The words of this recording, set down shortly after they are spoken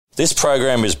This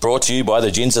program is brought to you by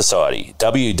the Gin Society,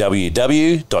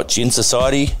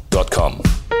 www.ginsociety.com.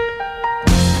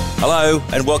 Hello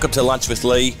and welcome to Lunch with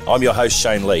Lee. I'm your host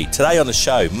Shane Lee. Today on the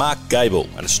show, Mark Gable,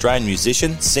 an Australian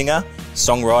musician, singer,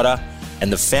 songwriter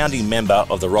and the founding member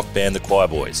of the rock band The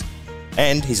Choirboys.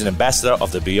 And he's an ambassador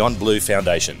of the Beyond Blue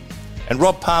Foundation. And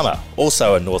Rob Palmer,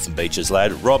 also a Northern Beaches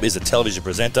lad. Rob is a television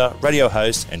presenter, radio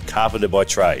host and carpenter by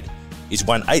trade. He's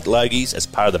won 8 Logies as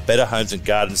part of the Better Homes and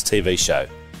Gardens TV show.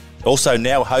 Also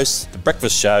now hosts The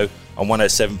Breakfast Show on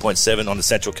 107.7 on the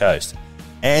Central Coast.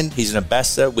 And he's an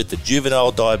ambassador with the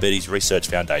Juvenile Diabetes Research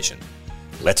Foundation.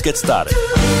 Let's get started.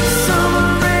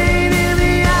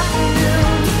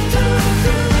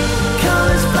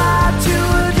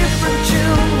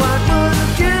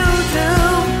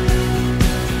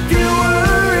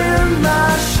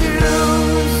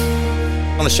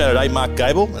 On the show today, Mark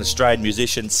Gable, an Australian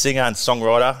musician, singer and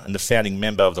songwriter and the founding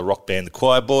member of the rock band The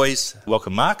Choirboys.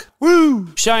 Welcome, Mark. Woo!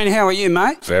 Shane, how are you,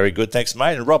 mate? Very good, thanks,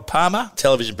 mate. And Rob Palmer,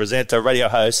 television presenter, radio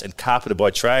host and carpenter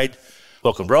by trade.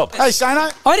 Welcome, Rob. Hey, Shane.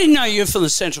 I didn't know you were from the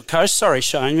Central Coast. Sorry,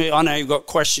 Shane. I know you've got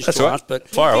questions to ask, but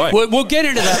fire away. We'll get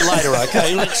into that later,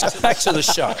 okay? Let's back to the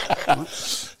show.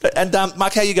 And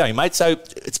Mark, how are you going, mate? So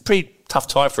it's a pretty tough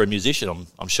time for a musician,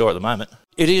 I'm sure, at the moment.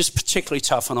 It is particularly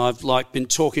tough, and I've been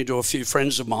talking to a few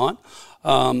friends of mine,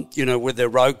 with their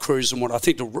road crews and what I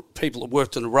think the people that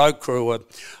worked in the road crew are,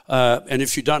 and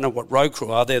if you don't know what road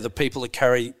crew are, they're the people that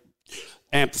carry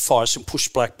amplifiers and push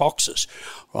black boxes,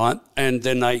 right? And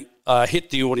then they hit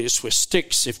the audience with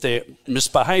sticks if they're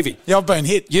misbehaving. Yeah, I've been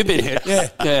hit. You've been hit. Yeah,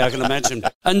 I can imagine.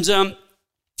 And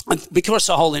because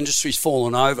the whole industry's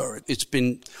fallen over, it's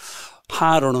been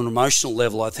hard on an emotional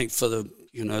level, I think, for the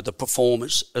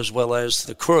performers as well as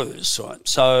the crews, right?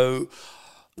 So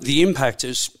the impact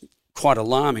is quite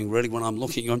alarming, really, when I'm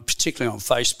looking on, particularly on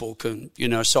Facebook. And,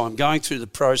 so I'm going through the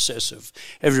process of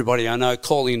everybody I know,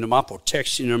 calling them up or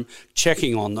texting them,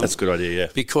 checking on them. That's a good idea,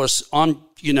 yeah. Because I'm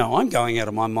going out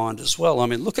of my mind as well. I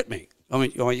mean, look at me. I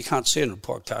mean, you can't see it in a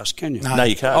podcast, can you? No,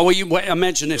 you can't. Oh, well,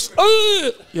 imagine this.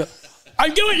 Yeah.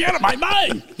 I'm going out of my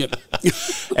mind. Yep.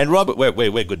 And Robert,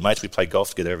 we're good mates. We play golf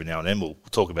together every now and then. We'll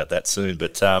talk about that soon.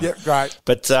 But yeah, great.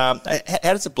 But how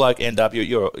does a bloke end up?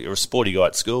 You're a sporty guy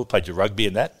at school, played your rugby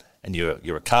and that, and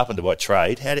you're a carpenter by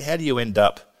trade. How do you end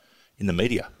up in the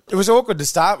media? It was awkward to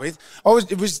start with.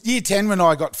 It was year 10 when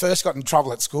I first got in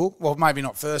trouble at school. Well, maybe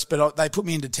not first, but they put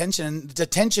me in detention. And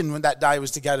detention that day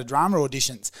was to go to drama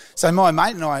auditions. So my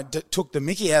mate and I took the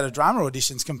mickey out of drama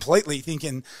auditions completely,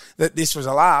 thinking that this was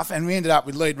a laugh. And we ended up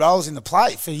with lead roles in the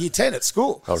play for year 10 at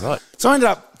school. Oh, right. So I ended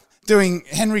up doing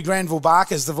Henry Granville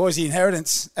Barker's The Voice of the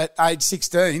Inheritance at age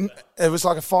 16. It was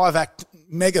like a 5-act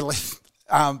megalith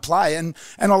play, and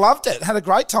I loved it. Had a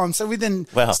great time. So we then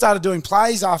started doing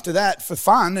plays after that for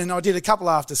fun, and I did a couple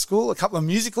after school, a couple of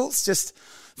musicals just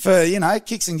for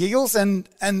kicks and giggles, and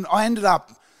I ended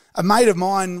up, a mate of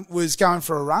mine was going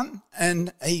for a run,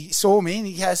 and he saw me and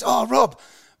he goes, "Oh, Rob,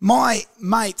 my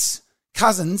mate's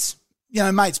cousin's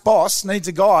mate's boss needs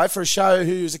a guy for a show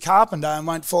who's a carpenter and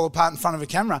won't fall apart in front of a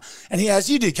camera." And he goes,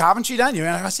 "You do carpentry, don't you?"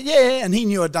 And I said, "Yeah." And he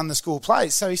knew I'd done the school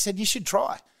plays, so he said, "You should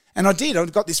try." And I did. I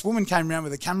got this woman came around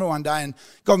with a camera one day and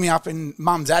got me up in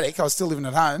mum's attic. I was still living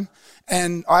at home.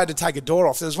 And I had to take a door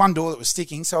off. There was one door that was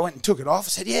sticking, so I went and took it off. I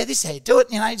said, "Yeah, this is how you do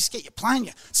it. You just get your plane,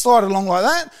 you slide it along like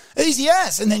that. Easy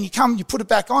as." And then you put it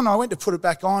back on. I went to put it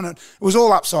back on, and it was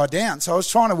all upside down. So I was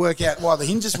trying to work out why the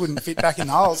hinges wouldn't fit back in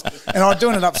the holes. And I was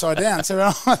doing it upside down.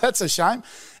 So that's a shame.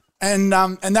 And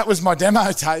that was my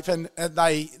demo tape, and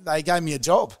they gave me a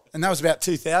job, and that was about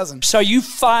 2000. So you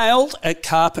failed at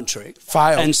carpentry,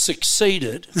 and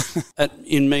succeeded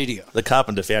in media. The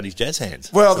carpenter found his jazz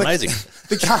hands. Well, it's amazing.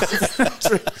 The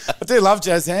carpentry, I do love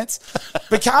jazz hands.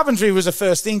 But carpentry was the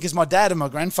first thing because my dad and my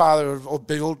grandfather are all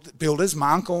builders.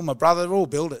 My uncle, my brother, are all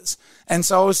builders, and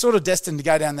so I was sort of destined to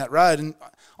go down that road. And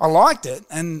I liked it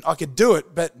and I could do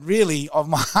it, but really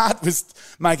my heart was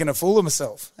making a fool of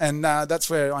myself, and that's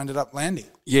where I ended up landing.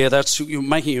 Yeah, you're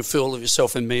making a fool of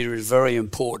yourself in media is very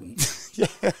important.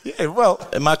 yeah, well.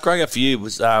 And Mark, growing up for you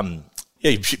was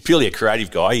you're purely a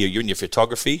creative guy. You're in your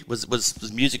photography. Was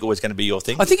music always going to be your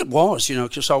thing? I think it was,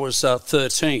 because I was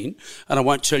 13, and I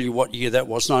won't tell you what year that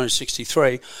was,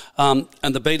 1963, and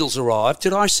the Beatles arrived.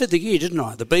 I said the year, didn't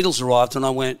I? The Beatles arrived, and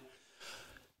I went,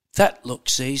 that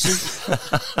looks easy.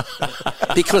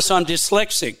 Because I'm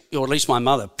dyslexic, or at least my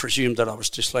mother presumed that I was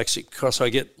dyslexic because I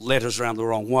get letters around the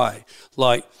wrong way.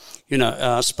 Like,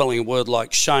 spelling a word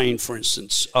like Shane, for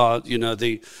instance,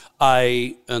 the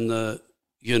A and the,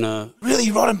 Really,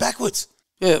 you write them backwards?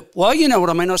 Yeah, well, you know what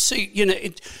I mean. I see,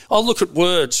 I'll look at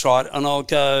words, right, and I'll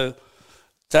go,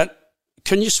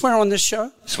 can you swear on this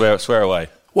show? Swear away.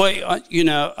 Well,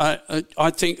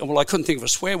 I think, well, I couldn't think of a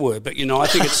swear word, but, I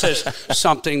think it says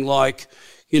something like,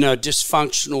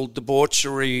 dysfunctional,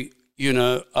 debauchery,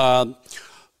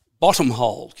 bottom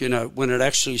hole, when it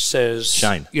actually says...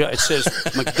 Shane. Yeah, it says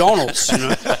McDonald's,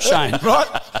 Shane. Right.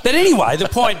 But anyway, the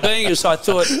point being is I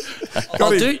thought,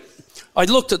 I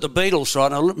looked at the Beatles, right,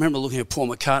 and I remember looking at Paul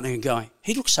McCartney and going,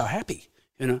 he looks so happy.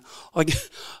 I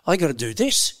got to do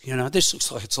this. This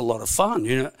looks like it's a lot of fun.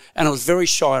 And I was very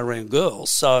shy around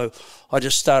girls, so I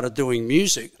just started doing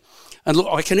music. And look,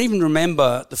 I can even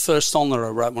remember the first song that I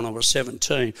wrote when I was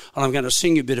 17, and I'm going to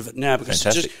sing you a bit of it now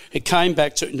because it came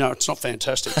back to... No, it's not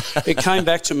fantastic. It came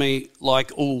back to me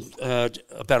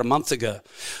about a month ago.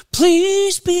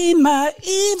 Please be my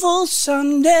evil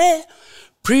Sunday,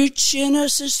 preach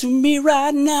innocence to me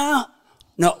right now.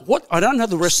 No, what? I don't know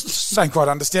the rest of the song. Don't quite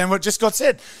understand what just got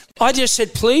said. I just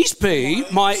said, please be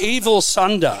my evil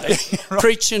Sunday, right.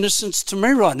 Preach innocence to me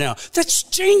right now. That's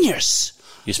genius.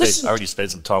 I already spent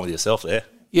some time with yourself there.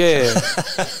 Yeah.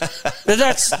 But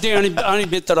that's the only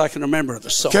bit that I can remember of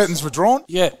the song. Curtains were drawn?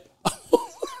 Yeah.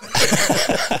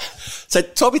 So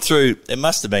talk me through, it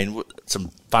must have been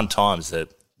some fun times, the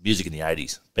music in the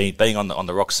 80s, being on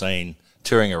the rock scene,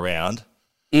 touring around.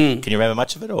 Can you remember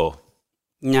much of it or...?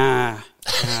 Nah,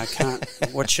 I can't.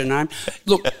 What's your name?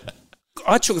 Look,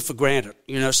 I took it for granted.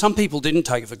 Some people didn't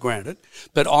take it for granted,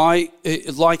 but I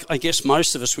guess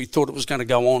most of us, we thought it was going to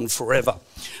go on forever.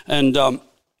 And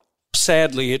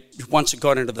sadly, once it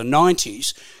got into the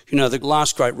 90s, the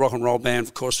last great rock and roll band,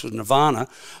 of course, was Nirvana,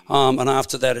 and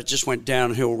after that it just went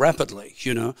downhill rapidly,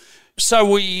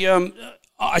 So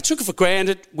I took it for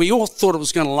granted. We all thought it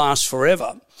was going to last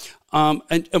forever.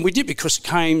 And we did because it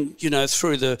came,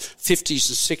 through the 50s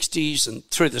and 60s and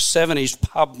through the 70s,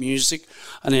 pub music,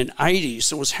 and then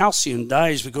 80s. It was halcyon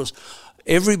days because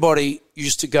everybody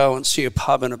used to go and see a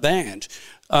pub and a band.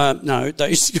 No,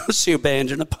 they used to go see a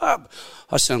band in a pub.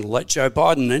 I sounded like Joe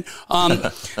Biden then.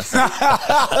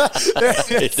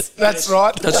 That's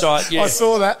right. That's right, yeah. I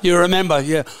saw that. You remember,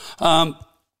 yeah.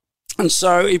 And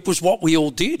so it was what we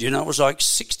all did, It was like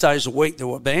 6 days a week there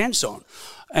were bands on.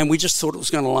 And we just thought it was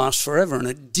going to last forever, and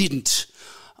it didn't.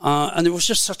 And it was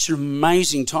just such an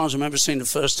amazing time. I remember seeing the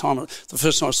first time I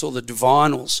saw the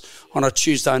Divinals on a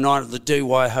Tuesday night at the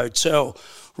DY Hotel,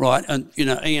 right? And,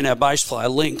 Ian, our bass player,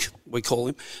 Link, we call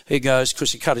him, he goes,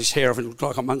 because he cut his hair off and looked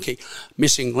like a monkey,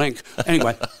 missing Link.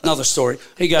 Anyway, another story.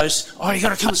 He goes, oh, you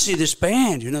got to come and see this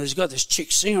band. He's got this chick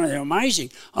singer, and they're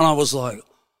amazing. And I was like,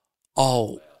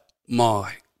 oh,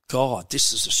 my God,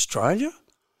 this is Australia?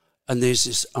 And there's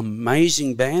this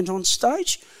amazing band on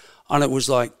stage, and it was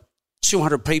like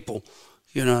 200 people,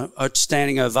 a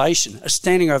standing ovation at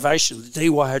the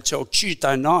DY Hotel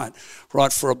Tuesday night,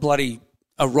 right, for a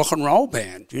rock and roll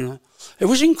band, It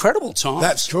was incredible time.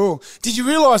 That's cool. Did you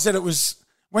realise that it was,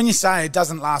 when you say it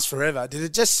doesn't last forever,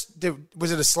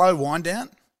 was it a slow wind down?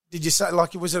 Did you say,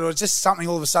 was it just something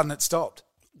all of a sudden it stopped?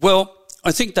 Well,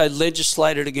 I think they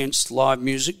legislated against live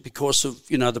music because of,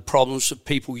 the problems of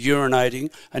people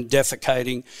urinating and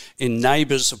defecating in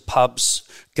neighbours of pubs'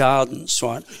 gardens,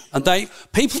 right? And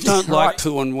people don't right. like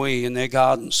poo and wee in their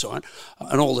gardens, right?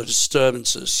 And all the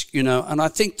disturbances, And I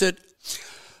think that,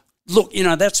 look,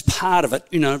 that's part of it,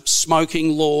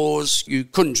 smoking laws, you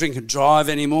couldn't drink and drive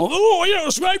anymore. Oh, it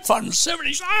was great fun in the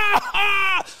 70s.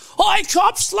 Hi,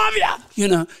 cops, love you.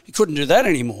 You couldn't do that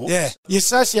anymore. Yeah. You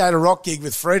associate a rock gig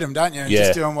with freedom, don't you? And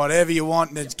just doing whatever you want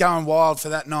and it's going wild for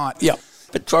that night. Yeah.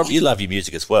 But Rob, you love your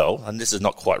music as well, and this is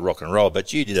not quite rock and roll,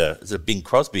 but you did a Bing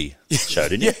Crosby show,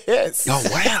 didn't you? Yes. Oh,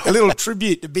 wow. A little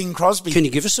tribute to Bing Crosby. Can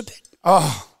you give us a bit?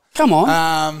 Oh. Come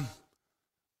on.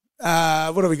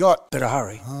 What have we got? Better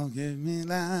hurry. Oh, give me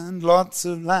land, lots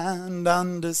of land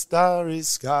under starry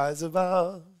skies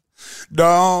above.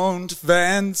 Don't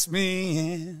fence me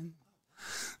in.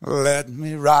 Let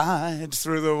me ride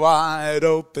through the wide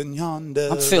open yonder.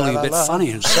 I'm feeling a bit funny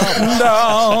inside.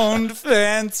 Don't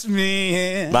fence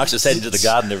me in. Mark's just heading to the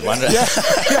garden, everyone.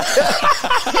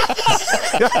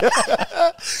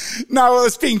 No, well,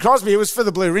 it's Bing Crosby. It was for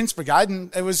the Blue Rinse Brigade,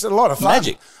 and it was a lot of fun.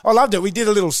 Magic. I loved it. We did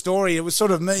a little story. It was sort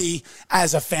of me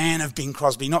as a fan of Bing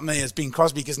Crosby, not me as Bing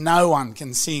Crosby, because no one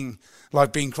can sing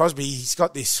like Bing Crosby. He's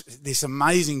got this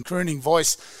amazing crooning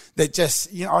voice that just,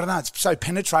 I don't know, it's so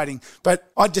penetrating. But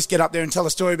I'd just get up there and tell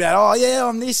a story about, oh, yeah,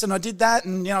 I'm this and I did that.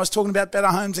 And, I was talking about Better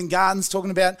Homes and Gardens,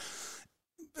 talking about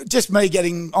just me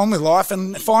getting on with life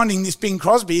and finding this Bing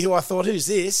Crosby who I thought, who's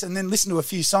this? And then listened to a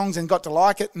few songs and got to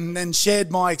like it and then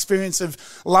shared my experience of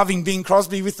loving Bing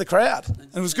Crosby with the crowd.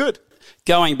 And it was good.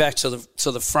 going back to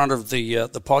the front of the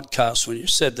podcast when you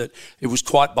said that it was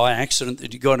quite by accident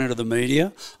that you got into the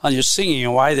media, and you're singing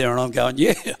away there, and I'm going,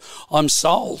 yeah, I'm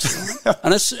sold.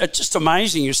 And it's just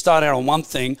amazing. You start out on one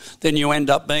thing, then you end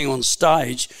up being on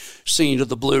stage singing to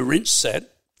the Blue Rinse set.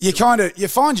 You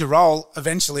find your role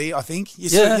eventually. I think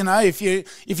if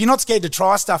you're not scared to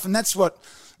try stuff, and that's what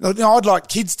I'd like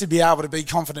kids to be able to be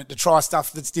confident to try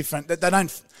stuff that's different, that they don't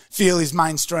feel is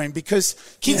mainstream, because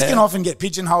kids can often get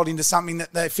pigeonholed into something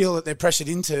that they feel that they're pressured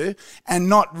into, and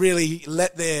not really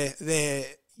let their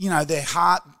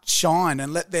heart shine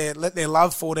and let their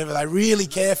love for whatever they really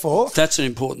care for. That's an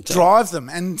important thing. Drive them,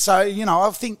 and so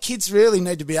I think kids really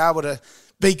need to be able to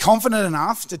be confident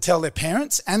enough to tell their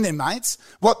parents and their mates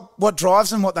what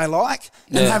drives them, what they like,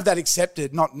 and have that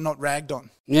accepted, not ragged on.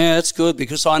 Yeah, that's good,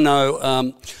 because I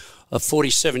know a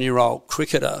 47-year-old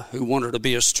cricketer who wanted to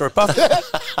be a stripper.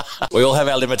 We all have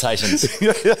our limitations.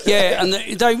 Yeah, and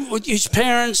his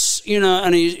parents,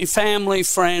 and his family,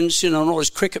 friends, and all his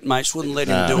cricket mates wouldn't let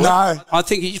him do it. No. I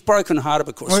think he's broken hearted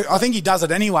because... Well, I think he does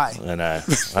it anyway. I know.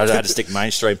 I had to stick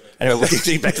mainstream. Anyway, we'll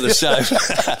get back to the show.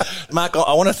 Mark,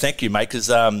 I want to thank you, mate, because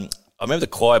I remember the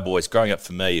Choir Boys growing up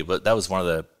for me, but that was one of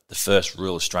the first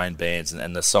real Australian bands,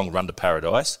 and the song Run to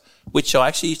Paradise, which I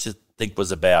actually used to think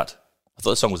was about... I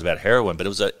thought the song was about heroin, but it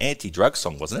was an anti-drug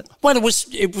song, wasn't it? Well, it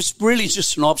was really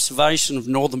just an observation of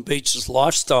Northern Beach's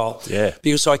lifestyle. Yeah.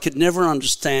 Because I could never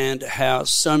understand how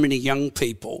so many young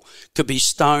people could be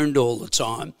stoned all the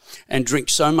time and drink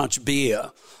so much beer,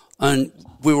 and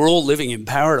we were all living in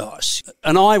paradise.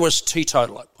 And I was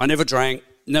teetotaler. I never drank,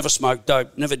 never smoked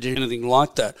dope, never did anything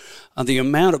like that. And the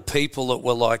amount of people that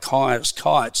were like high as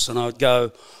kites, and I'd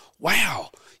go, wow,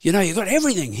 you've got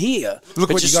everything here, but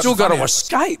you still got to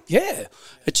escape. Yeah,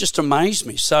 it just amazed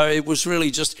me. So it was really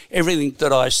just everything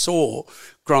that I saw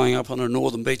growing up on the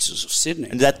northern beaches of Sydney.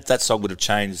 And that song would have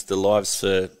changed the lives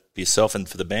for yourself and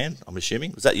for the band, I'm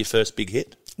assuming. Was that your first big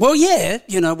hit? Well, yeah,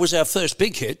 it was our first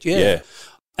big hit, yeah.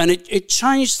 And it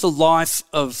changed the life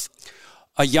of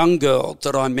a young girl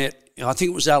that I met. I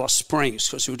think it was Alice Springs,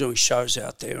 because we were doing shows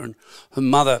out there, and her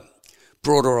mother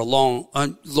brought her along.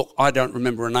 And look, I don't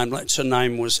remember her name. Her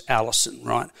name was Alison,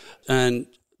 right? And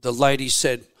the lady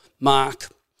said, Mark,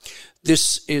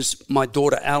 this is my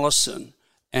daughter Alison,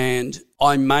 and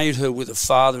I made her with a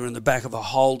father in the back of a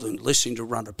Holden listening to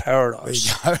Run to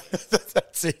Paradise. There you go.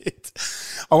 That's it.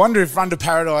 I wonder if Run to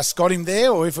Paradise got him there,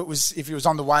 or if he was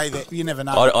on the way there. You never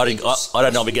know. I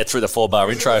don't know if we get through the 4-bar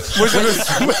intro.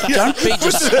 Don't be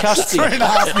disgusting.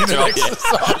 3.5 minute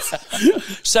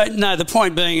exercise. So, no, the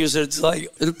point being is that it's like,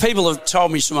 people have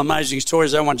told me some amazing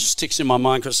stories. That one just sticks in my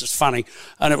mind because it's funny.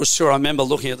 And it was true. I remember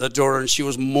looking at the daughter, and she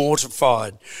was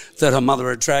mortified that her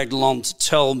mother had dragged along to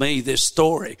tell me this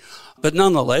story. But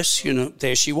nonetheless,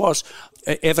 there she was,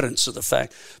 evidence of the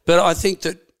fact. But I think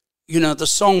that, the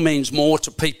song means more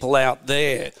to people out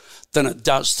there than it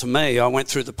does to me. I went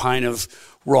through the pain of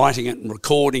writing it and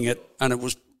recording it, and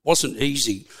it wasn't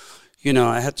easy.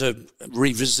 I had to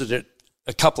revisit it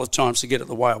a couple of times to get it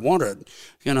the way I wanted,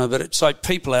 but it's like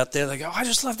people out there, they go, I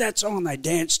just love that song, and they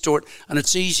dance to it, and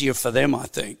it's easier for them, I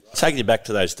think. Taking you back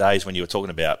to those days when you were talking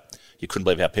about you couldn't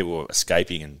believe how people were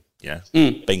escaping and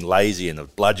being lazy and the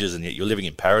bludgers, and yet you're living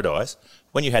in paradise.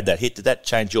 When you had that hit, did that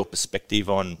change your perspective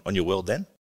on your world then?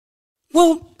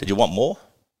 Well... Did you want more?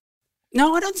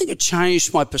 No, I don't think it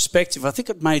changed my perspective. I think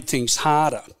it made things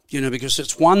harder, because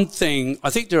it's one thing. I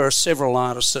think there are several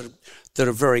artists that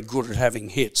are very good at having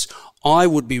hits. I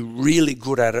would be really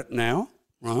good at it now,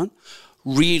 right?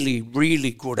 Really,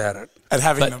 really good at it. At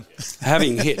having them.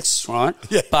 Having hits, right?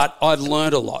 Yeah. But I've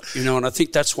learned a lot, and I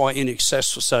think that's why In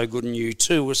Excess was so good and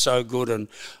U2 was so good and,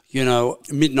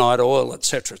 Midnight Oil, et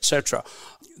cetera, et cetera.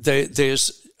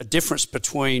 There's a difference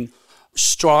between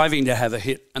striving to have a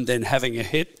hit and then having a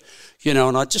hit,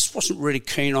 and I just wasn't really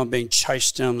keen on being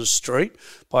chased down the street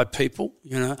by people,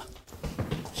 Yeah.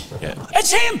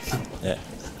 It's him! Yeah.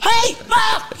 Hey,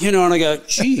 Mark! And I go,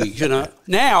 gee,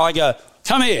 now I go,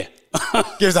 come here.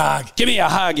 Give us a hug. Give me a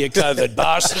hug, you COVID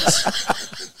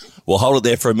bastards. We'll hold it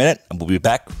there for a minute, and we'll be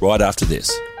back right after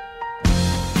this.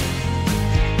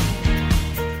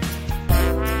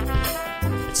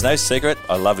 It's no secret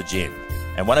I love a gin.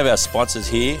 And one of our sponsors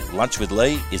here, Lunch with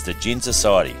Lee, is the Gin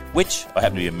Society, which I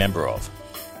happen to be a member of.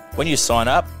 When you sign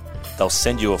up, they'll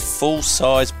send you a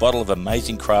full-size bottle of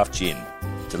amazing craft gin,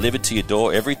 delivered to your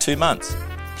door every 2 months,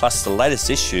 plus the latest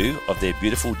issue of their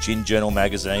beautiful Gin Journal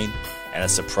magazine, and a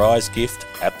surprise gift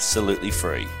absolutely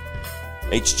free.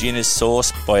 Each gin is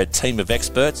sourced by a team of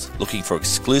experts looking for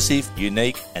exclusive,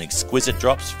 unique and exquisite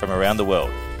drops from around the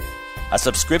world. A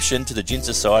subscription to the Gin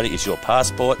Society is your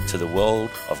passport to the world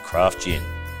of craft gin.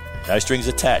 No strings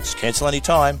attached. Cancel any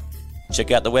time.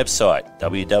 Check out the website,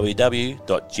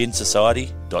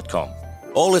 www.ginsociety.com.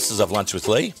 All listeners of Lunch with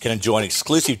Lee can enjoy an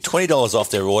exclusive $20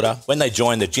 off their order when they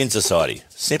join the Gin Society.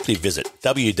 Simply visit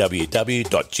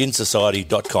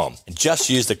www.ginsociety.com and just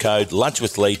use the code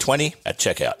LunchWithLee20 at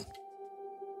checkout.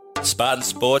 Spartan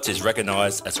Sports is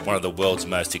recognised as one of the world's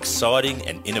most exciting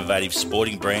and innovative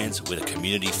sporting brands with a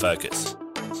community focus.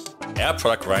 Our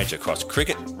product range across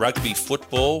cricket, rugby,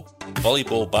 football,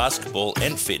 volleyball, basketball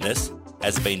and fitness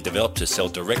has been developed to sell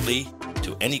directly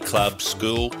to any club,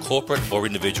 school, corporate or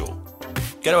individual.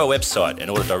 Go to our website and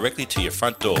order directly to your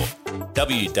front door,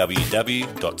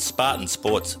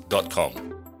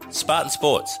 www.spartansports.com. Spartan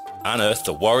Sports, unearth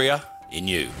the warrior in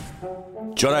you.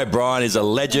 John O'Brien is a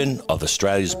legend of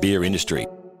Australia's beer industry.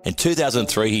 In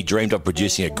 2003, he dreamed of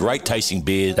producing a great tasting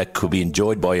beer that could be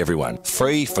enjoyed by everyone,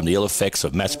 free from the ill effects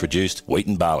of mass-produced wheat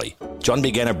and barley. John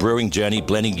began a brewing journey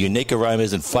blending unique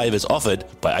aromas and flavours offered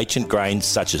by ancient grains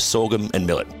such as sorghum and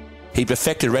millet. He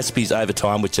perfected recipes over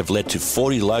time which have led to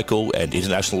 40 local and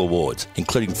international awards,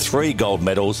 including 3 gold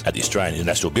medals at the Australian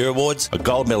International Beer Awards, a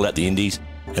gold medal at the Indies,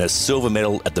 and a silver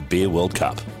medal at the Beer World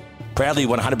Cup. Proudly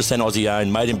 100%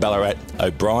 Aussie-owned, made in Ballarat,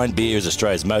 O'Brien Beer is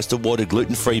Australia's most awarded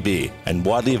gluten-free beer and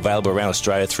widely available around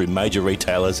Australia through major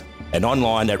retailers and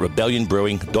online at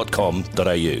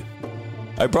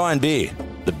rebellionbrewing.com.au. O'Brien Beer,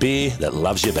 the beer that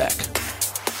loves you back.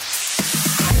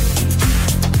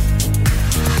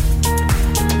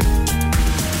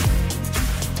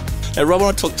 Now, Rob, I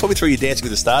want to talk me through your Dancing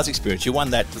with the Stars experience. You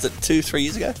won that, was it 2-3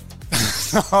 years ago?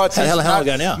 How long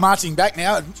ago now? Marching back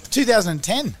now,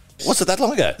 2010. Was it that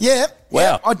long ago? Yeah. Wow.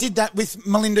 Yeah, I did that with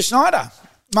Melinda Schneider,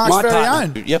 Mark's My very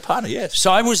partner. own. Your partner, yes.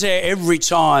 So I was there every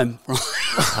time.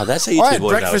 Oh, that's how you two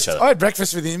boys know each other. I had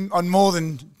breakfast with him on more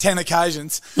than 10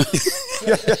 occasions. It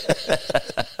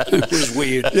was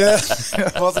weird. Yeah,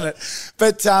 wasn't it?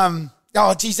 But,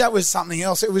 geez, that was something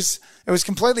else. It was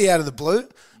completely out of the blue.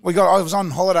 I was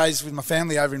on holidays with my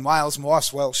family over in Wales. My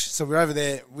wife's Welsh, so we were over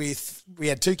there we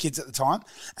had 2 kids at the time,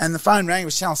 and the phone rang. It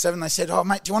was Channel 7. They said, "Oh,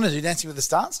 mate, do you want to do Dancing with the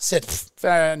Stars?" I said,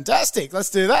 "Fantastic,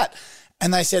 let's do that."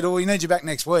 And they said, "Oh, we need you back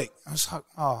next week." I was like,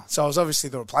 "Oh," so I was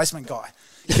obviously the replacement guy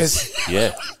because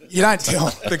Yeah. you don't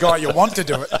tell the guy you want to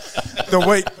do it the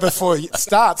week before it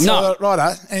starts. No. So,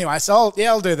 righto. Anyway, so I'll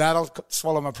do that. I'll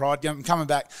swallow my pride. I'm coming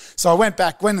back. So I went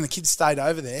back when the kids stayed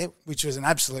over there, which was an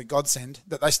absolute godsend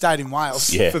that they stayed in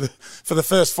Wales for the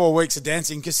first 4 weeks of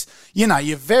dancing because,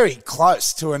 you're very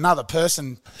close to another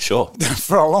person Sure.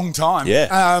 for a long time. Yeah.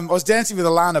 I was dancing with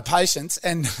Alana Patience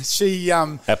and she...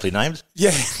 Happily named?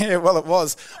 Yeah, well, it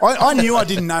was. I knew I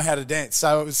didn't know how to dance,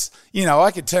 so it was, I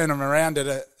could turn them around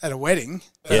at a wedding.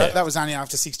 Yeah. That was only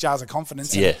after 6 jars of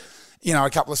confidence. Yeah. And, a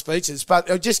couple of speeches. But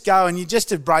I'd just go and you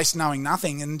just embrace knowing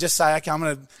nothing and just say, okay, I'm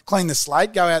going to clean the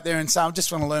slate, go out there and say, I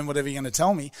just want to learn whatever you're going to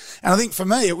tell me. And I think for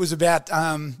me, it was about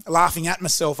laughing at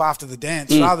myself after the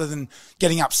dance rather than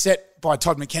getting upset by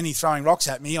Todd McKenny throwing rocks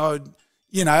at me. I would,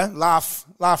 laugh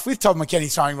with Todd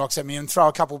McKenny throwing rocks at me and throw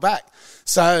a couple back.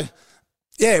 So...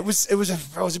 yeah, it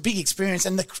was a big experience,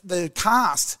 and the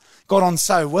cast got on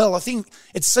so well. I think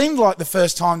it seemed like the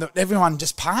first time that everyone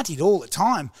just partied all the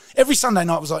time. Every Sunday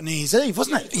night was like New Year's Eve,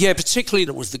 wasn't it? Yeah, particularly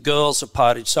it was the girls that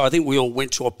partied. So I think we all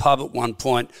went to a pub at one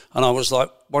point, and I was like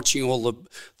watching all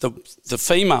the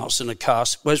females in the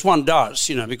cast, whereas one does,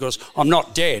 because I'm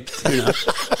not dead,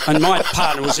 and my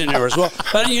partner was in there as well.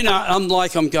 But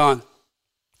I'm going,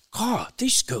 God,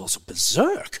 these girls are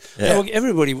berserk. Yeah.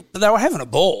 They were having a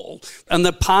ball. And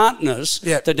the partners,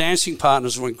 the dancing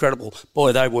partners were incredible.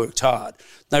 Boy, they worked hard.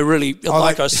 They really,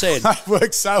 I said. They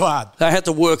worked so hard. They had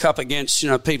to work up against,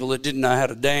 people that didn't know how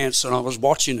to dance. And I was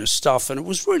watching this stuff, and it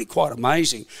was really quite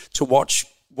amazing to watch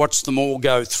them all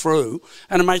go through,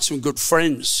 and I made some good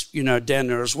friends, down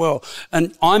there as well.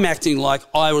 And I'm acting like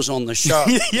I was on the show.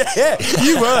 Yeah,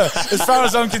 you were. As far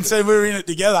as I'm concerned, we were in it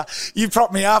together. You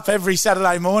propped me up every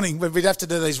Saturday morning when we'd have to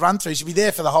do these run-throughs. You'd be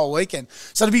there for the whole weekend.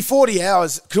 So to be 40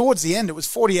 hours, towards the end, it was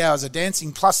 40 hours of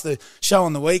dancing plus the show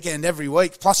on the weekend every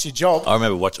week, plus your job. I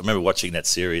remember watching that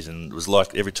series, and it was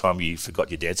like every time you forgot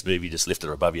your dance move, you just lifted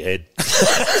it above your head.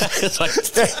 It's like,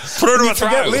 put it on a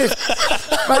throw.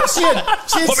 Mate, she had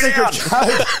secret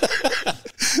code.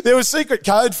 There was secret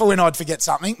code for when I'd forget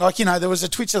something. Like, there was a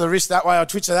twitch of the wrist that way, I'd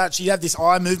twitch of that. She'd have this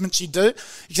eye movement she'd do.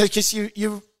 Because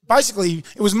you basically,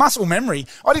 it was muscle memory.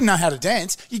 I didn't know how to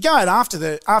dance. You go out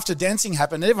after dancing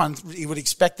happened, everyone would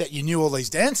expect that you knew all these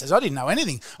dances. I didn't know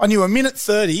anything. I knew a minute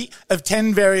 30 of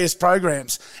 10 various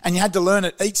programs, and you had to learn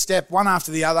it each step, one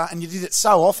after the other, and you did it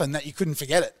so often that you couldn't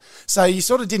forget it. So you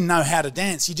sort of didn't know how to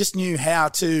dance. You just knew how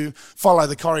to follow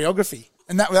the choreography.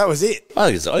 And that was it.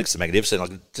 I think it's magnificent.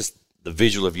 Like just the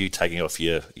visual of you taking off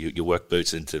your work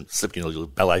boots and slipping your little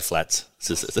ballet flats.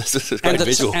 It's a great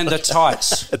visual. And the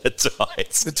tights. The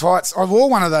tights. The tights. I wore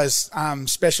one of those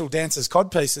special dancers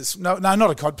cod pieces. No, not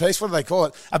a cod piece. What do they call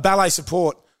it? A ballet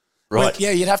support. Right.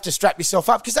 Yeah, you'd have to strap yourself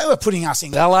up because they were putting us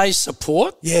in. Ballet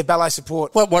support? Yeah, ballet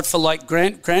support. What for like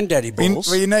granddaddy balls?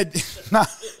 Well, you need... No.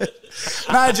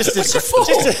 No, just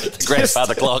to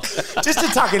grandfather clock. Just to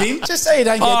tuck it in, just so you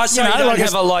don't get... Oh, so you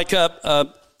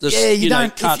don't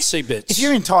have can't see bits. If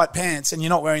you're in tight pants and you're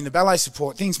not wearing the ballet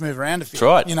support, things move around a bit. That's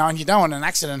right. You know, and you don't want an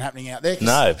accident happening out there.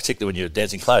 No, particularly when you're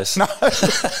dancing close. No.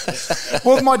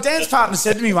 Well, my dance partner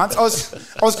said to me once, I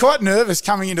was quite nervous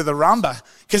coming into the rumba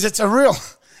because it's a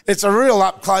real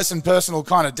up close and personal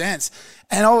kind of dance.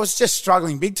 And I was just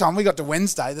struggling big time. We got to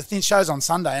Wednesday, the show's on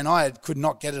Sunday, and I could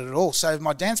not get it at all. So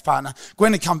my dance partner,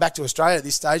 Gwen, had come back to Australia at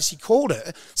this stage. She called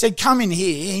her, said, come in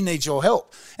here, he needs your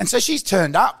help. And so she's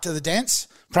turned up to the dance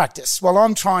practice while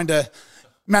I'm trying to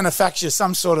manufacture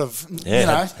some sort of,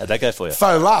 how'd that go for you?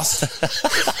 Faux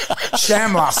lust.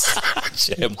 Sham lust.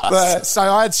 Sham lust. So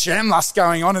I had sham lust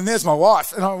going on, and there's my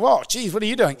wife. And I went, whoa, geez, what are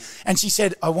you doing? And she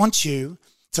said, I want you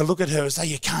to look at her as though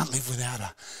you can't live without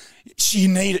her. You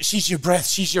need it. She's your breath.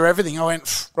 She's your everything. I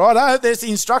went, righto, there's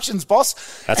the instructions,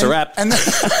 boss. That's a wrap. And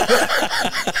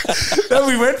then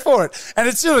we went for it. And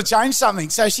it sort of changed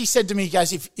something. So she said to me,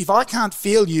 guys, if I can't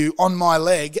feel you on my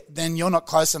leg, then you're not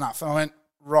close enough. And I went,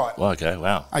 right. Well, okay,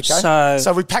 wow. Okay.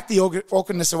 So we packed the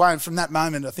awkwardness away. And from that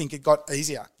moment, I think it got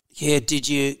easier. Yeah, did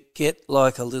you get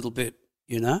like a little bit,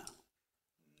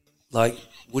 like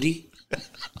Woody?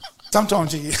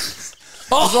 Sometimes you...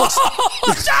 Oh,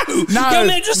 no! You're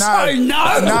meant to say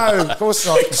no! No, of course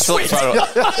not.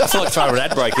 I feel like throwing an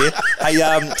ad break here. Hey,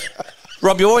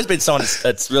 Rob, you've always been someone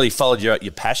that's really followed your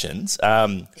passions,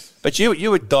 but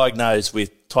you were diagnosed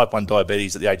with type 1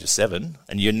 diabetes at the age of 7,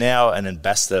 and you're now an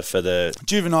ambassador for the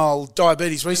Juvenile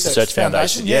Diabetes Research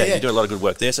Foundation. Yeah, you do a lot of good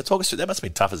work there. So talk us through, that must have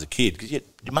been tough as a kid, because your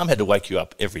mum had to wake you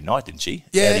up every night, didn't she?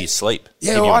 Yeah. Out of your sleep.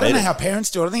 Yeah, well, I don't know how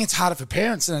parents do it. I think it's harder for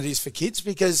parents than it is for kids,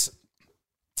 because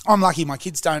I'm lucky my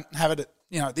kids don't have it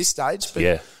at this stage.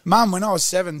 But Mum, when I was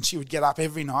 7, she would get up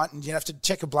every night and you'd have to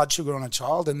check a blood sugar on a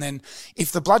child. And then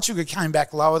if the blood sugar came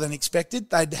back lower than expected,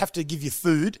 they'd have to give you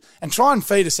food and try and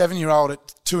feed a 7-year-old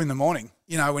at 2 a.m,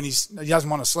 when he doesn't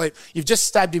want to sleep. You've just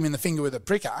stabbed him in the finger with a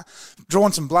pricker,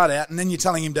 drawn some blood out, and then you're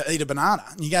telling him to eat a banana.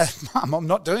 And you go, Mum, I'm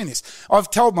not doing this. I've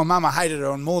told my mum I hated her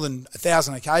on more than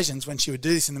 1,000 occasions when she would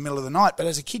do this in the middle of the night. But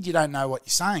as a kid, you don't know what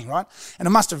you're saying, right? And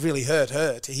it must have really hurt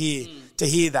her to hear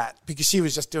that, because she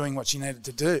was just doing what she needed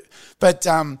to do. But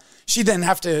she'd then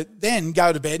have to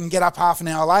go to bed and get up half an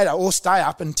hour later, or stay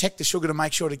up and check the sugar to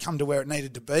make sure it had come to where it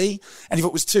needed to be. And if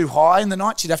it was too high in the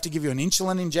night, she'd have to give you an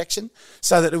insulin injection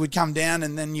so that it would come down,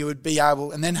 and then you would be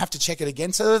able, and then have to check it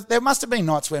again. So there must have been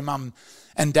nights where Mum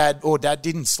and Dad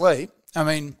didn't sleep. I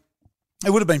mean,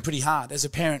 it would have been pretty hard as a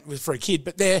parent for a kid,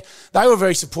 but they were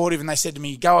very supportive, and they said to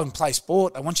me, go and play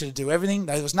sport. I want you to do everything.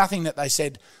 There was nothing that they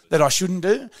said that I shouldn't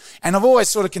do. And I've always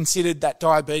sort of considered that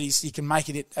diabetes, you can make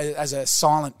it as a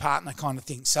silent partner kind of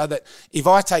thing, so that if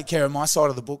I take care of my side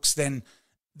of the books, then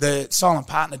the silent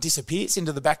partner disappears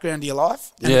into the background of your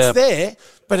life. And it's there,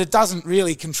 but it doesn't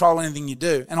really control anything you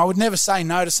do. And I would never say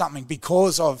no to something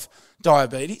because of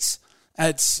diabetes.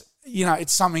 It's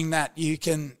something that you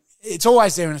can... It's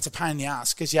always there, and it's a pain in the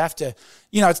ass because you have to,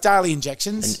 it's daily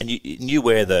injections. And you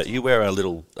wear a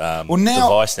little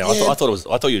device now. Yeah. I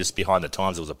thought you were just behind the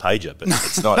times. It was a pager, but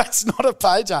it's not. That's not a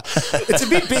pager. It's a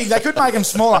bit big. They could make them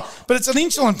smaller, but it's an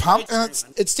insulin pump, and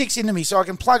it sticks into me, so I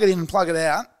can plug it in and plug it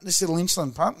out. This little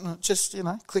insulin pump, and just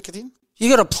click it in.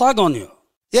 You got a plug on you.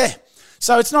 Yeah.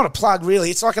 So it's not a plug really.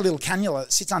 It's like a little cannula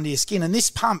that sits under your skin, and this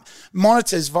pump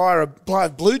monitors via a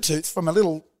Bluetooth from a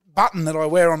little button that I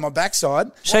wear on my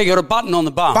backside. So you got a button on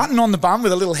the bum. Button on the bum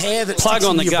with a little hair that sticks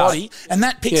into your body, and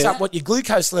that picks up what your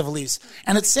glucose level is.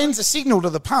 And it sends a signal to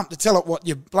the pump to tell it what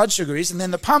your blood sugar is, and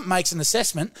then the pump makes an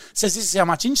assessment, says this is how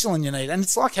much insulin you need. And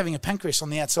it's like having a pancreas on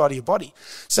the outside of your body.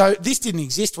 So this didn't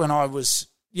exist when I was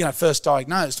first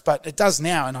diagnosed, but it does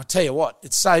now, and I tell you what,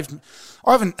 it saved me.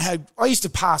 I used to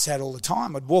pass out all the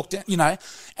time. I'd walk down,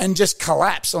 and just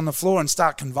collapse on the floor and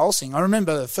start convulsing. I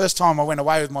remember the first time I went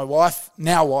away with my wife,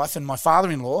 now wife, and my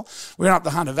father-in-law. We went up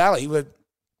the Hunter Valley. We're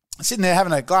sitting there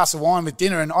having a glass of wine with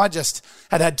dinner, and I just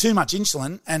had too much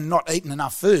insulin and not eaten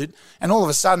enough food, and all of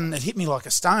a sudden it hit me like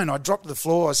a stone. I dropped to the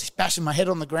floor. I was bashing my head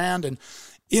on the ground, and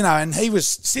you know, and he was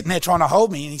sitting there trying to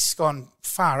hold me and he's gone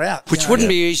far out. Which wouldn't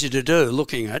be easy to do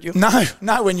looking at you.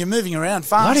 No, when you're moving around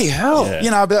fast. Bloody hell. Yeah.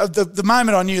 You know, but the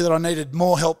moment I knew that I needed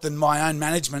more help than my own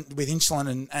management with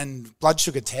insulin and blood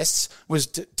sugar tests was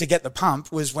to get the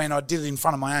pump was when I did it in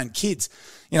front of my own kids.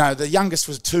 You know, the youngest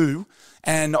was 2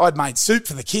 and I'd made soup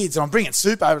for the kids and I'm bringing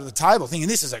soup over to the table thinking,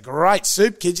 this is a great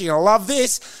soup, kids, you're going to love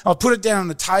this. I put it down on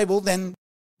the table, then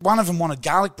one of them wanted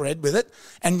garlic bread with it,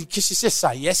 and because you just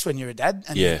say yes when you're a dad,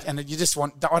 and you just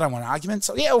want, I don't want arguments,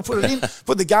 so yeah, we'll put it in,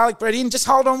 put the garlic bread in, just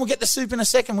hold on, we'll get the soup in a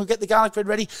second, we'll get the garlic bread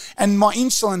ready, and my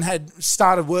insulin had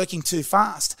started working too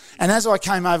fast, and as I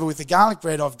came over with the garlic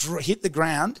bread, I've hit the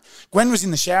ground. Gwen was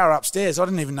in the shower upstairs, I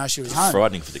didn't even know she was home.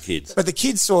 Frightening for the kids. But the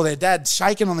kids saw their dad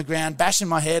shaking on the ground, bashing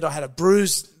my head, I had a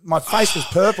bruise, my face was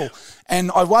purple, and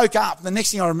I woke up. The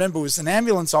next thing I remember was an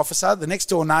ambulance officer, the next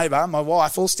door neighbour, my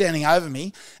wife, all standing over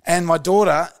me, and my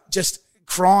daughter just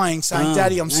crying, saying,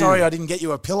 Daddy, I'm sorry I didn't get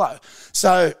you a pillow.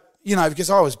 So, you know, because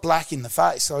I was black in the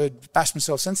face, so I bashed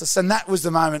myself senseless. And that was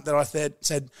the moment that I said,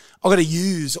 I've got to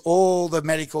use all the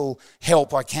medical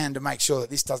help I can to make sure that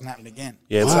this doesn't happen again.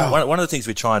 Yeah, wow. One of the things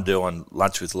we try and do on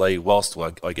Lunch with Lee, whilst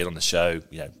I get on the show,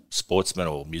 you know, sportsmen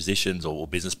or musicians or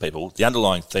business people, the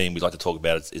underlying theme we like to talk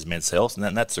about is men's health,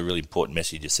 and that's a really important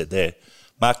message you just said there.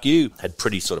 Mark, you had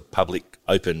pretty sort of public,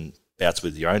 open bouts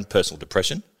with your own personal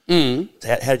depression.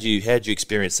 How did you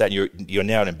experience that? And you're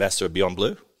now an ambassador of Beyond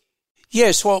Blue?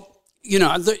 Yes, well, you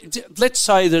know, let's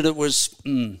say that it was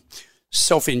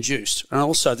self-induced. And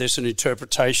also there's an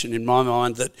interpretation in my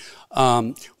mind that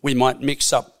we might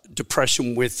mix up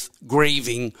depression with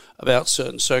grieving about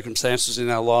certain circumstances in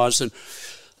our lives. And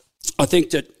I think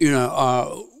that, you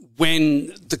know,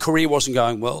 when the career wasn't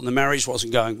going well and the marriage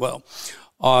wasn't going well,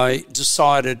 I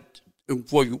decided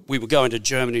we were going to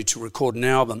Germany to record an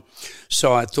album.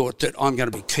 So I thought that I'm going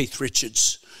to be Keith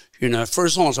Richards, you know, for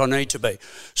as long as I need to be.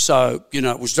 So, you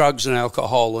know, it was drugs and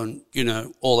alcohol and, you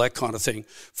know, all that kind of thing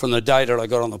from the day that I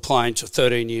got on the plane to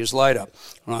 13 years later,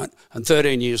 right? And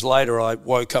 13 years later, I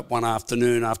woke up one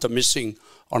afternoon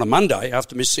on a Monday,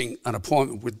 after missing an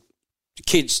appointment with the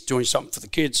kids, doing something for the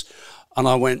kids, and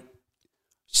I went,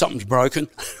 something's broken.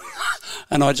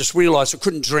 And I just realised I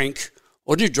couldn't drink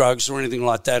or do drugs or anything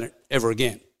like that ever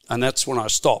again. And that's when I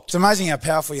stopped. It's amazing how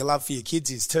powerful your love for your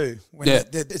kids is too.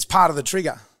 It's part of the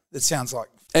trigger, it sounds like.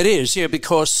 It is, yeah,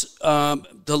 because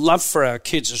the love for our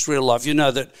kids is real love. You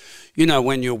know that, you know,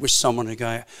 when you're with someone and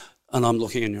go, and I'm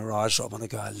looking in your eyes, Rob, and I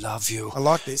go, I love you. I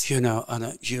like this. You know,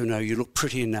 and you know, you look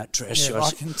pretty in that dress. Yeah,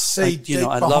 I can see deep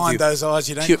I behind love you. those eyes.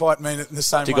 You don't quite mean it in the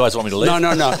same way. Do you guys want me to leave?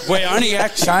 No. We're only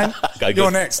acting. Shane, Okay, you're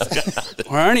good. next.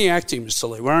 We're only acting, Mr.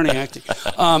 Lee. We're only acting.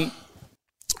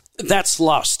 That's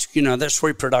lust. You know, that's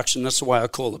reproduction. That's the way I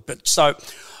call it. But so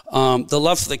the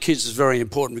love for the kids is very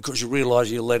important because you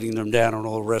realise you're letting them down and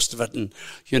all the rest of it, and,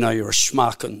 you know, you're a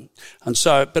schmuck. And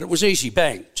so, but it was easy,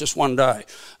 bang, just one day.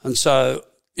 And so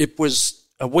it was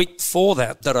a week before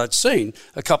that I'd seen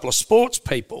a couple of sports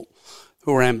people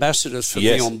who were ambassadors for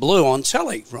Beyond Blue on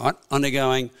telly, right? And they're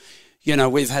going, you know,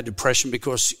 we've had depression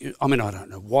because, I mean, I don't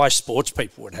know why sports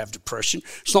people would have depression.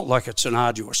 It's not like it's an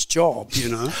arduous job, you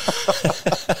know.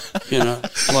 You know,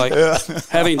 like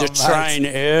having to train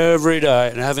every day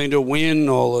and having to win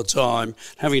all the time,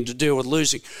 having to deal with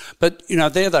losing. But, you know,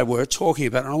 there they were talking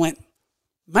about it, and I went,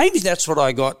 maybe that's what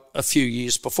I got a few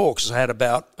years before, because I had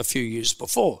about a few years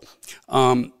before.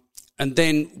 And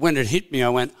then when it hit me, I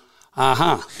went,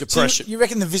 depression. So you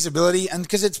reckon the visibility, and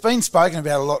because it's been spoken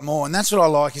about a lot more, and that's what I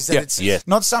like, is that it's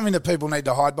not something that people need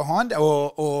to hide behind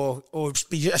or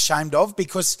be ashamed of,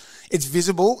 because it's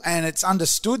visible and it's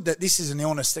understood that this is an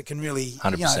illness that can really,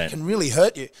 100%. Can really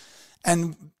hurt you.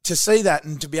 And to see that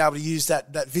and to be able to use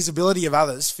that visibility of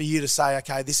others for you to say,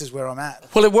 okay, this is where I'm at.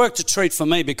 Well, it worked a treat for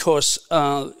me because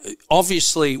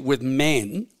obviously with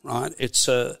men, right, it's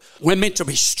we're meant to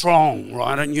be strong,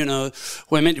 right, and, you know,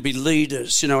 we're meant to be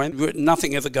leaders, you know, and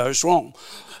nothing ever goes wrong.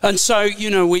 And so, you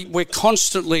know, we're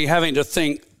constantly having to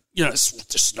think, you know, this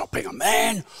is not being a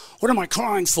man. What am I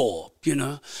crying for, you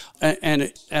know?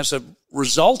 And as a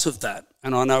result of that,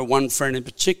 and I know one friend in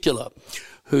particular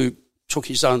who took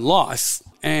his own life,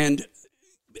 and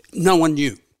no one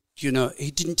knew, you know, he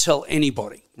didn't tell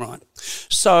anybody, right?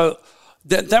 So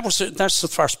that's the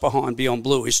thrust behind Beyond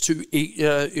Blue, is to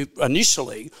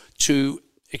initially to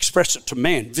express it to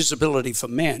men, visibility for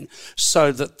men,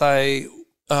 so that they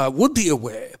would be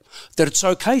aware that it's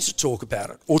okay to talk about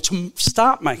it, or to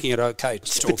start making it okay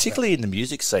to talk particularly about it. in the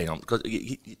music scene, because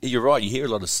you're right, you hear a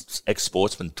lot of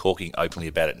ex-sportsmen talking openly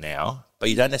about it now, but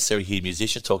you don't necessarily hear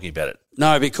musicians talking about it.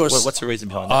 No, because... What's the reason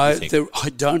behind that, I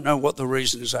don't know what the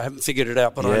reason is. I haven't figured it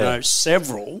out, but I know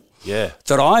several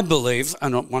that I believe,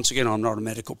 and once again, I'm not a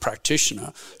medical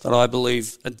practitioner, that I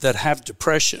believe that have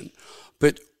depression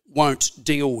but won't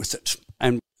deal with it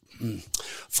and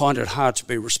find it hard to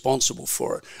be responsible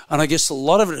for it. And I guess a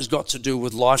lot of it has got to do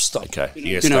with lifestyle. Okay,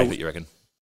 you reckon?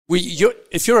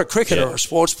 If you're a cricketer or a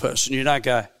sports person, you don't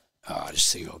go, I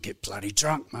just think I'll get bloody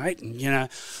drunk, mate, and,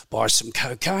 buy some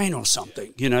cocaine or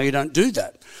something. You don't do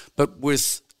that. But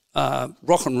with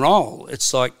rock and roll,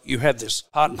 it's like you have this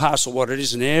part and parcel of what it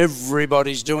is, and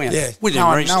everybody's doing it.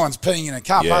 No one's peeing in a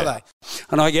cup, are they?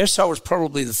 And I guess I was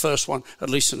probably the first one, at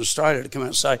least in Australia, to come out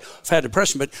and say, I've had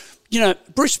depression. But,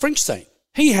 Bruce Springsteen,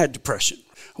 he had depression.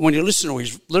 And when you listen to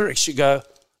his lyrics, you go,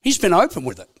 he's been open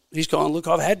with it. He's gone, look,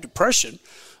 I've had depression,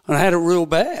 and I had it real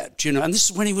bad, and this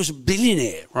is when he was a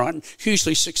billionaire, right, and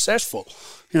hugely successful,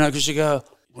 because you go,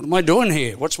 what am I doing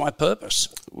here? What's my purpose?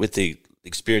 With the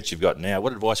experience you've got now,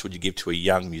 what advice would you give to a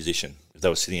young musician if they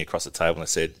were sitting across the table and they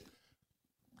said,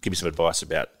 give me some advice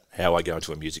about how I go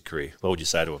into a music career? What would you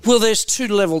say to them? Well, there's two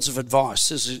levels of advice.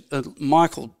 There's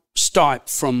Michael Stipe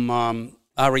from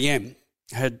REM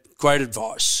had great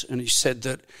advice, and he said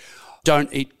that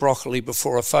don't eat broccoli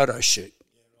before a photo shoot.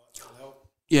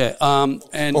 Yeah,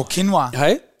 and or quinoa.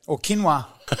 Hey? Or quinoa.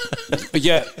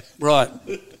 Yeah, right.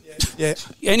 Yeah.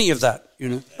 Any of that,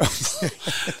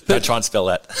 Don't try and spell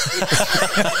that.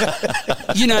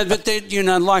 But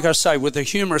then, like I say, with the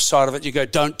humorous side of it, you go,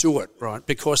 don't do it, right?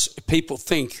 Because people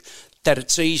think that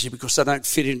it's easy because they don't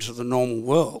fit into the normal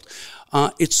world.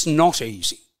 It's not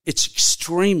easy. It's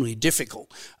extremely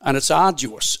difficult, and it's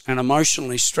arduous and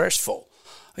emotionally stressful.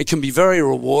 It can be very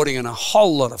rewarding and a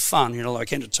whole lot of fun,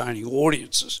 like entertaining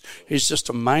audiences. It's just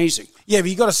amazing. Yeah, but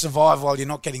you've got to survive while you're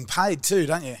not getting paid too,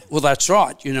 don't you? Well, that's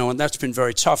right, and that's been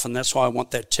very tough, and that's why I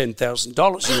want that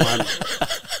 $10,000 you owe me.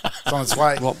 It's on its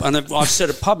way. Well, and I've said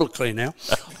it publicly now.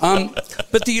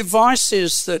 But the advice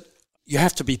is that you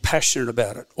have to be passionate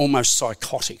about it, almost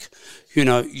psychotic.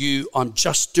 I'm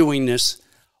just doing this.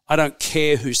 I don't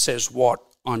care who says what.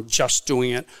 I'm just doing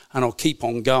it, and I'll keep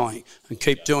on going and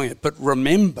keep doing it. But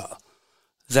remember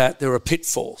that there are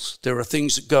pitfalls. There are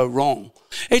things that go wrong.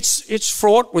 It's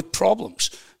fraught with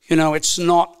problems. It's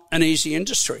not an easy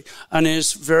industry, and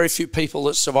there's very few people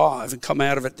that survive and come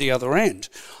out of it the other end.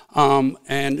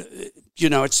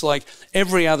 It's like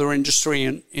every other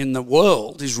industry in the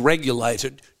world is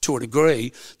regulated to a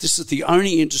degree. This is the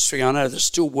only industry I know that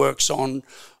still works on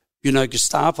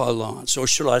Gestapo lines, or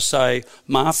should I say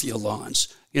mafia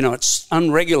lines. It's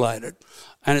unregulated,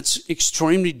 and it's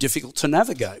extremely difficult to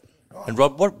navigate. And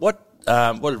Rob, what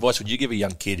advice would you give a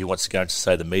young kid who wants to go into,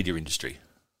 say, the media industry?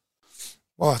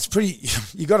 Well, it's pretty,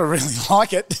 you got to really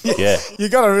like it. Yeah. You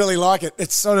got to really like it.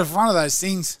 It's sort of one of those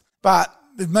things. But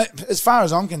as far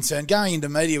as I'm concerned, going into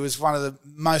media was one of the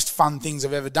most fun things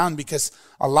I've ever done because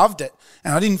I loved it.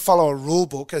 And I didn't follow a rule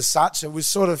book as such. It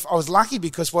was I was lucky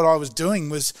because what I was doing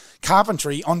was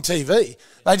carpentry on TV.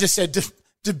 They just said,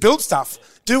 to build stuff,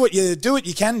 do what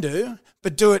you can do,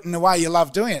 but do it in the way you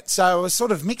love doing it. So I was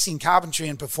sort of mixing carpentry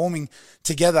and performing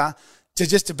together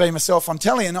to be myself on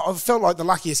telly. And I felt like the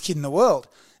luckiest kid in the world.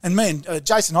 And me and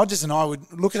Jason Hodges and I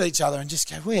would look at each other and just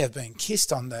go, we have been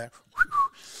kissed on there.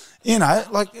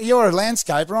 Like you're a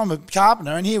landscaper, I'm a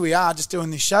carpenter, and here we are just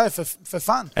doing this show for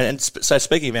fun. So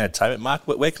speaking of entertainment, Mark,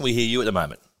 where can we hear you at the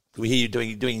moment? Can we hear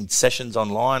you doing sessions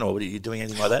online, or are you doing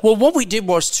anything like that? Well, what we did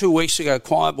was 2 weeks ago,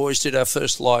 Choir Boys did our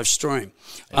first live stream.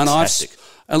 Fantastic.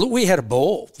 And look, we had a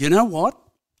ball. You know what?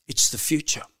 It's the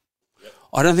future. Yep.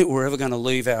 I don't think we're ever going to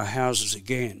leave our houses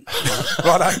again.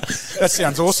 Righto. That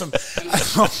sounds awesome.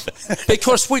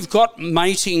 Because we've got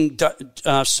mating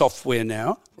software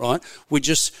now, right?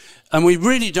 And we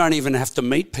really don't even have to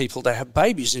meet people to have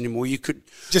babies anymore. You could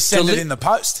just send it in the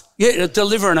post. Yeah,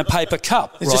 deliver in a paper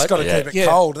cup. It's just got to keep it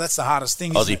cold. That's the hardest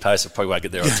thing. Aussie Post probably won't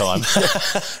get there on time.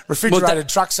 Refrigerated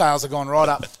truck sales are going right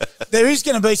up. There is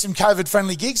going to be some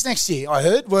COVID-friendly gigs next year, I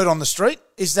heard. Word on the street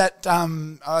is that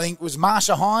I think it was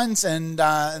Marsha Hines and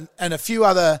a few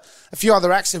other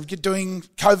acts are doing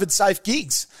COVID-safe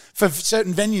gigs for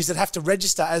certain venues that have to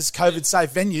register as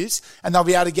COVID-safe venues, and they'll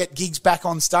be able to get gigs back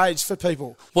on stage for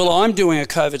people. Well, I'm doing a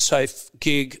COVID-safe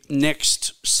gig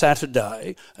next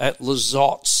Saturday at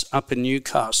Lizottes up in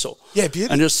Newcastle. Yeah,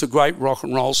 beautiful. And it's the Great Rock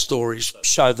and Roll Stories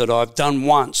show that I've done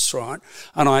once, right?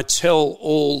 And I tell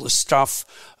all the stuff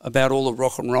about all the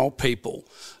rock and roll people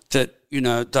that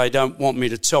they don't want me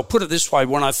to tell. Put it this way,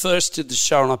 when I first did the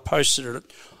show and I posted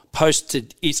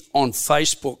it on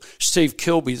Facebook, Steve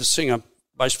Kilby, the singer,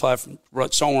 bass player,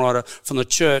 songwriter from the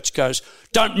church, goes,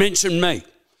 "Don't mention me,"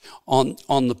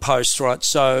 on the post, right?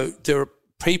 So there are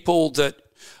people that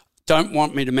don't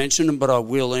want me to mention them, but I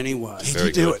will anyway.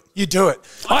 You do it.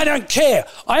 I don't care.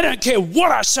 I don't care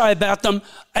what I say about them,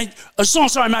 as long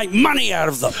as I make money out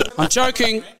of them. I'm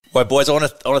joking. Well, boys, I want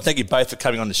to thank you both for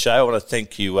coming on the show. I want to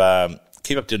thank you.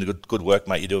 Keep up doing the good work,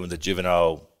 mate, you're doing with the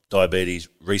Juvenile Diabetes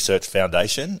Research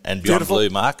Foundation and Beyond Blue,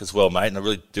 Mark, as well, mate. And I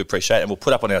really do appreciate it. And we'll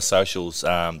put up on our socials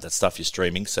that stuff you're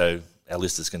streaming so our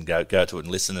listeners can go to it and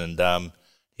listen and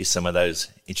hear some of those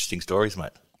interesting stories,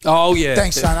 mate. Oh, yeah.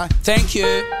 Thanks, Sano. Thank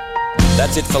you.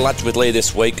 That's it for Lunch with Lee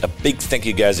this week. A big thank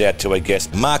you goes out to our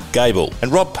guests, Mark Gable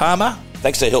and Rob Palmer.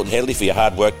 Thanks to Hilton Headley for your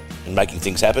hard work in making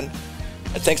things happen.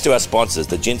 And thanks to our sponsors,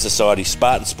 the Gin Society,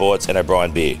 Spartan Sports and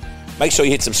O'Brien Beer. Make sure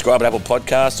you hit subscribe at Apple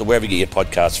Podcasts or wherever you get your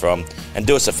podcasts from. And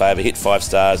do us a favour, hit 5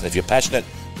 stars. And if you're passionate,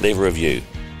 leave a review.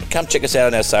 And come check us out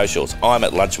on our socials. I'm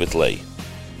at Lunch with Lee.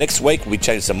 Next week, we'll be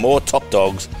chatting some more top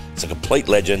dogs, some complete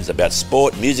legends about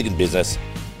sport, music and business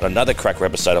on another cracker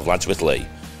episode of Lunch with Lee.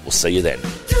 We'll see you then.